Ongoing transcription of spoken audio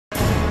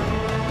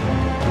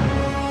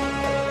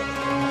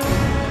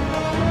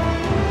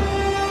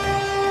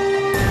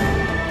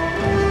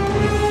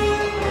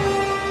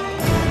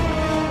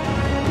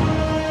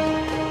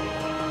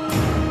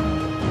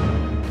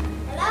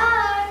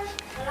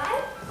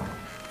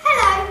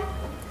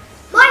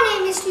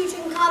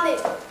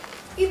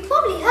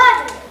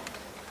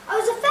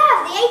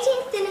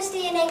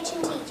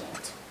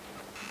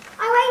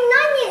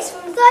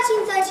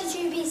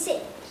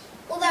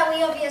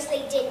he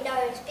obviously didn't know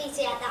it was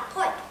BC at that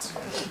point.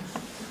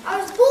 I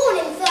was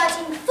born in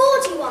 1341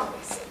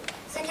 BC.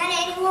 So can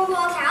anyone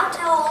work out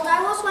how old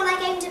I was when I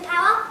came to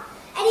power?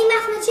 Any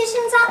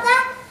mathematicians out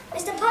there?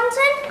 Mr.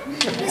 Punton?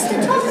 Mr.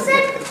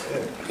 Totterson?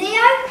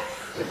 Leo?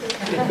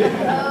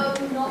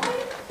 No.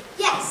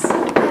 Yes,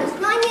 I was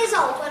 9 years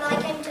old when I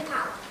came to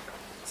power.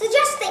 So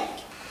just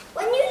think,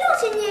 when you lot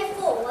in year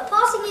 4 were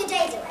passing your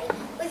days away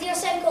with your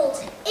so-called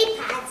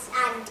iPads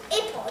and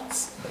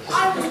iPods,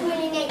 I was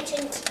ruling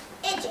ancient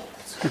Egypt.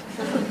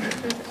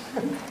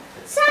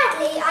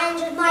 Sadly, I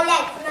injured my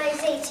leg when I was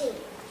 18.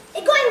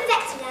 It got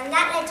infected and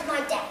that led to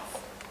my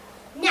death.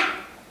 Now,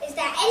 is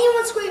there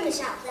anyone squeamish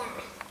out there?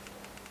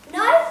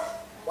 No?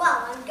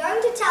 Well, I'm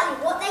going to tell you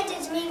what they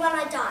did to me when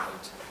I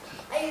died.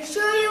 Are you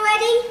sure you're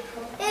ready?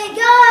 Here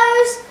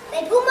goes!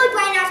 They pulled my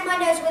brain out of my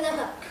nose with a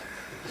hook.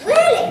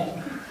 Really?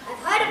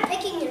 I've heard of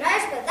picking your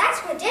nose, but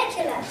that's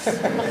ridiculous.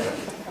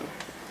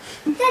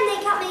 Then they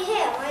cut me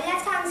here, my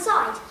left-hand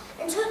side,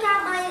 and took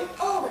out my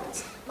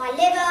organs. My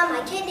liver,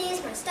 my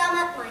kidneys, my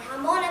stomach, my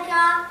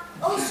harmonica.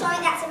 Oh, sorry,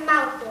 that's a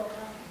mouth organ.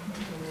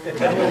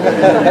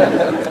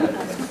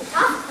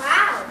 Tough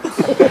crowd.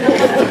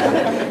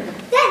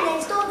 Then they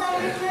stored them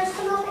in those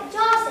canopic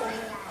jars in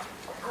there.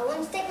 I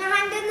wouldn't stick my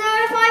hand in there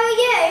if I were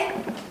you.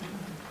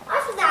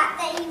 After that,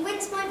 they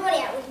rinsed my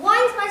body out with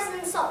wine, spices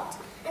and salt,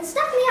 and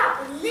stuffed me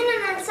up with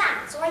linen and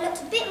sand so I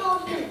looked a bit more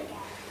human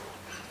again.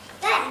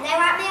 Then they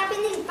wrapped me up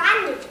in these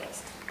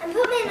bandages and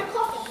put me in a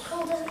coffin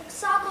called a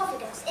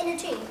sarcophagus in a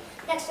tomb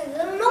next to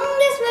the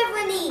longest river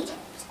in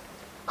Egypt.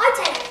 I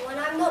tell everyone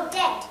I'm not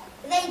dead,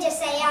 but they just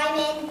say I'm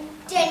in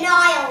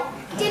denial.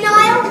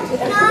 Denial?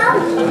 Denial?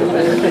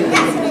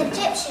 That's an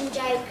Egyptian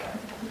joke.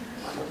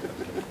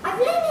 I've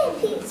lain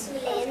here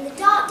peacefully in the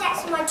dark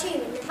depths of my tomb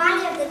in the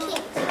Valley of the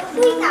Kings for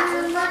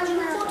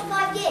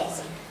 3,445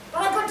 years,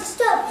 but I got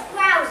disturbed 2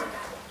 hours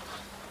ago.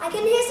 I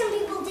can hear some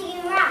people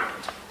digging around.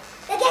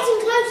 They're getting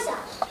closer.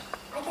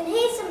 I can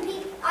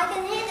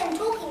hear them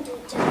talking to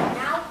each other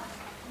now.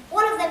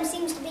 One of them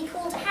seems to be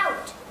called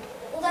Howard,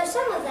 although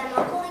some of them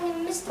are calling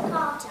him Mr.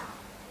 Carter.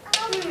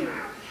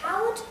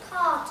 Howard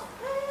Carter.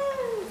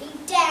 If you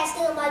dare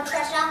steal my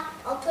treasure,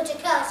 I'll put a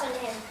curse on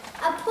him.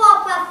 A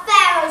proper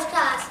pharaoh's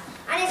curse,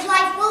 and his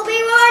life will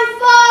be ruined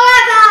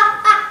forever!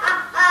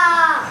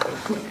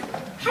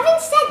 Having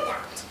said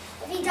that,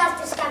 if he does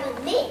discover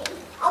me,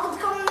 I will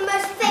become the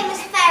most famous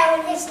pharaoh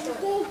in history,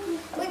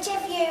 which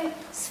if you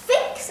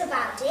sphinx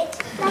about it,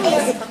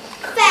 is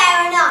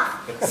fair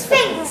enough.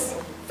 Sphinx,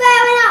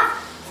 fair enough,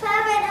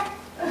 fair enough.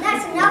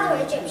 That's another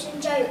Egyptian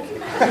joke.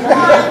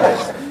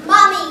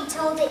 Mummy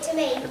told it to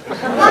me.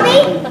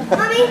 Mummy?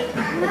 Mummy?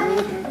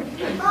 Mummy?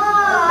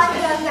 Oh, I'm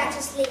going back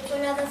to sleep for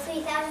another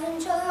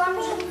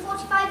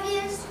 3,245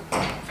 years.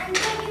 And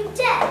don't you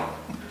dare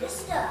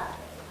disturb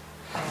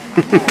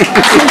me.